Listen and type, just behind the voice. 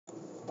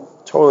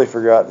Totally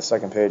forgot the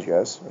second page,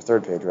 guys, or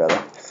third page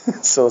rather.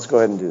 So let's go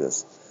ahead and do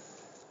this.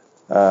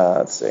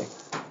 Let's see.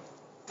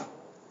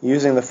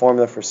 Using the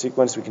formula for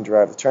sequence, we can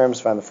derive the terms,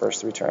 find the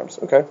first three terms.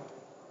 Okay.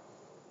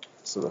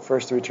 So the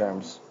first three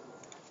terms.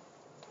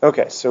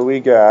 Okay, so we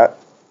got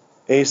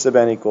a sub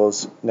n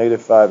equals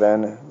negative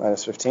 5n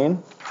minus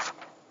 15.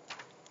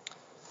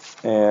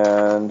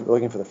 And we're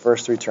looking for the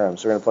first three terms.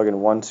 So we're going to plug in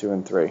 1, 2,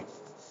 and 3.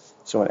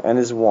 So when n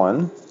is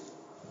 1,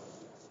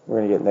 we're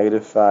going to get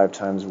negative 5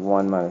 times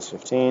 1 minus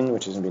 15,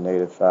 which is going to be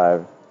negative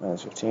 5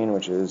 minus 15,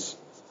 which is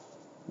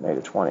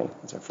negative 20.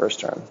 That's our first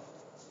term.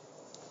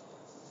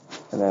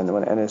 And then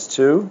when n is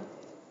 2,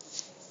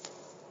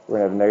 we're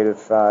going to have negative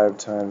 5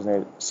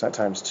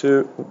 times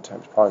 2,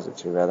 times positive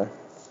 2 rather,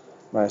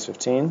 minus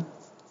 15.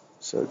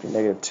 So it would be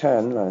negative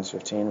 10 minus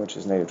 15, which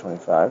is negative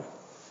 25.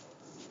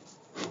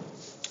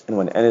 And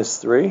when n is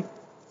 3,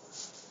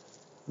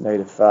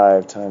 negative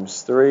 5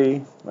 times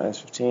 3 minus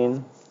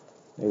 15,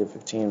 negative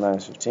 15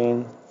 minus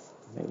 15,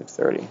 negative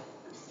 30.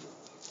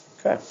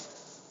 Okay.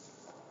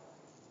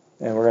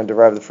 And we're going to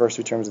derive the first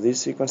two terms of these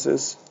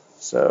sequences.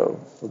 So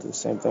we'll do the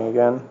same thing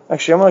again.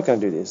 Actually, I'm not going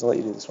to do these. I'll let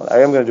you do this one.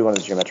 I am going to do one of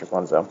the geometric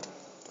ones, though.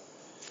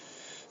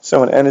 So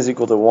when n is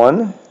equal to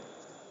 1,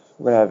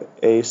 we're going to have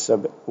a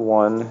sub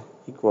 1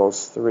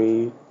 equals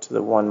 3 to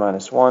the 1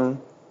 minus 1,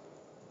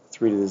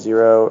 3 to the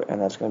 0, and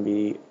that's going to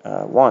be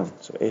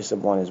 1. So a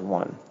sub 1 is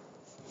 1.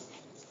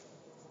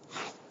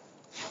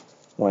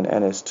 When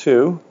n is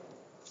 2,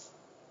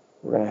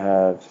 we're going to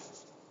have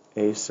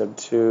a sub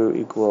 2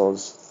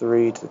 equals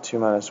 3 to the 2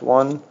 minus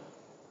 1.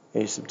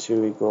 A sub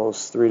 2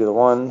 equals 3 to the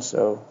 1,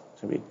 so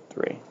it's going to be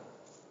 3.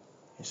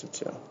 A sub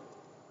 2.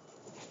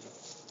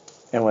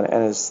 And when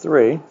n is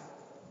 3,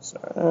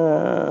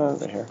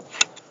 right here.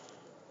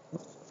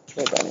 Let's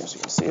write down here so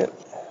you can see it.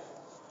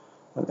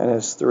 When n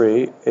is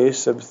 3, a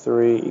sub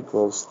 3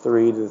 equals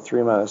 3 to the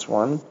 3 minus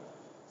 1.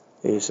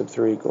 A sub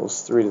 3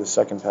 equals 3 to the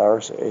second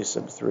power, so a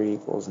sub 3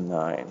 equals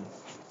 9.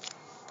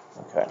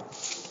 Okay.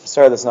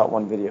 Sorry that's not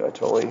one video. I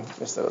totally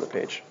missed that other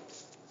page.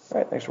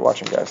 Alright, thanks for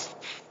watching, guys.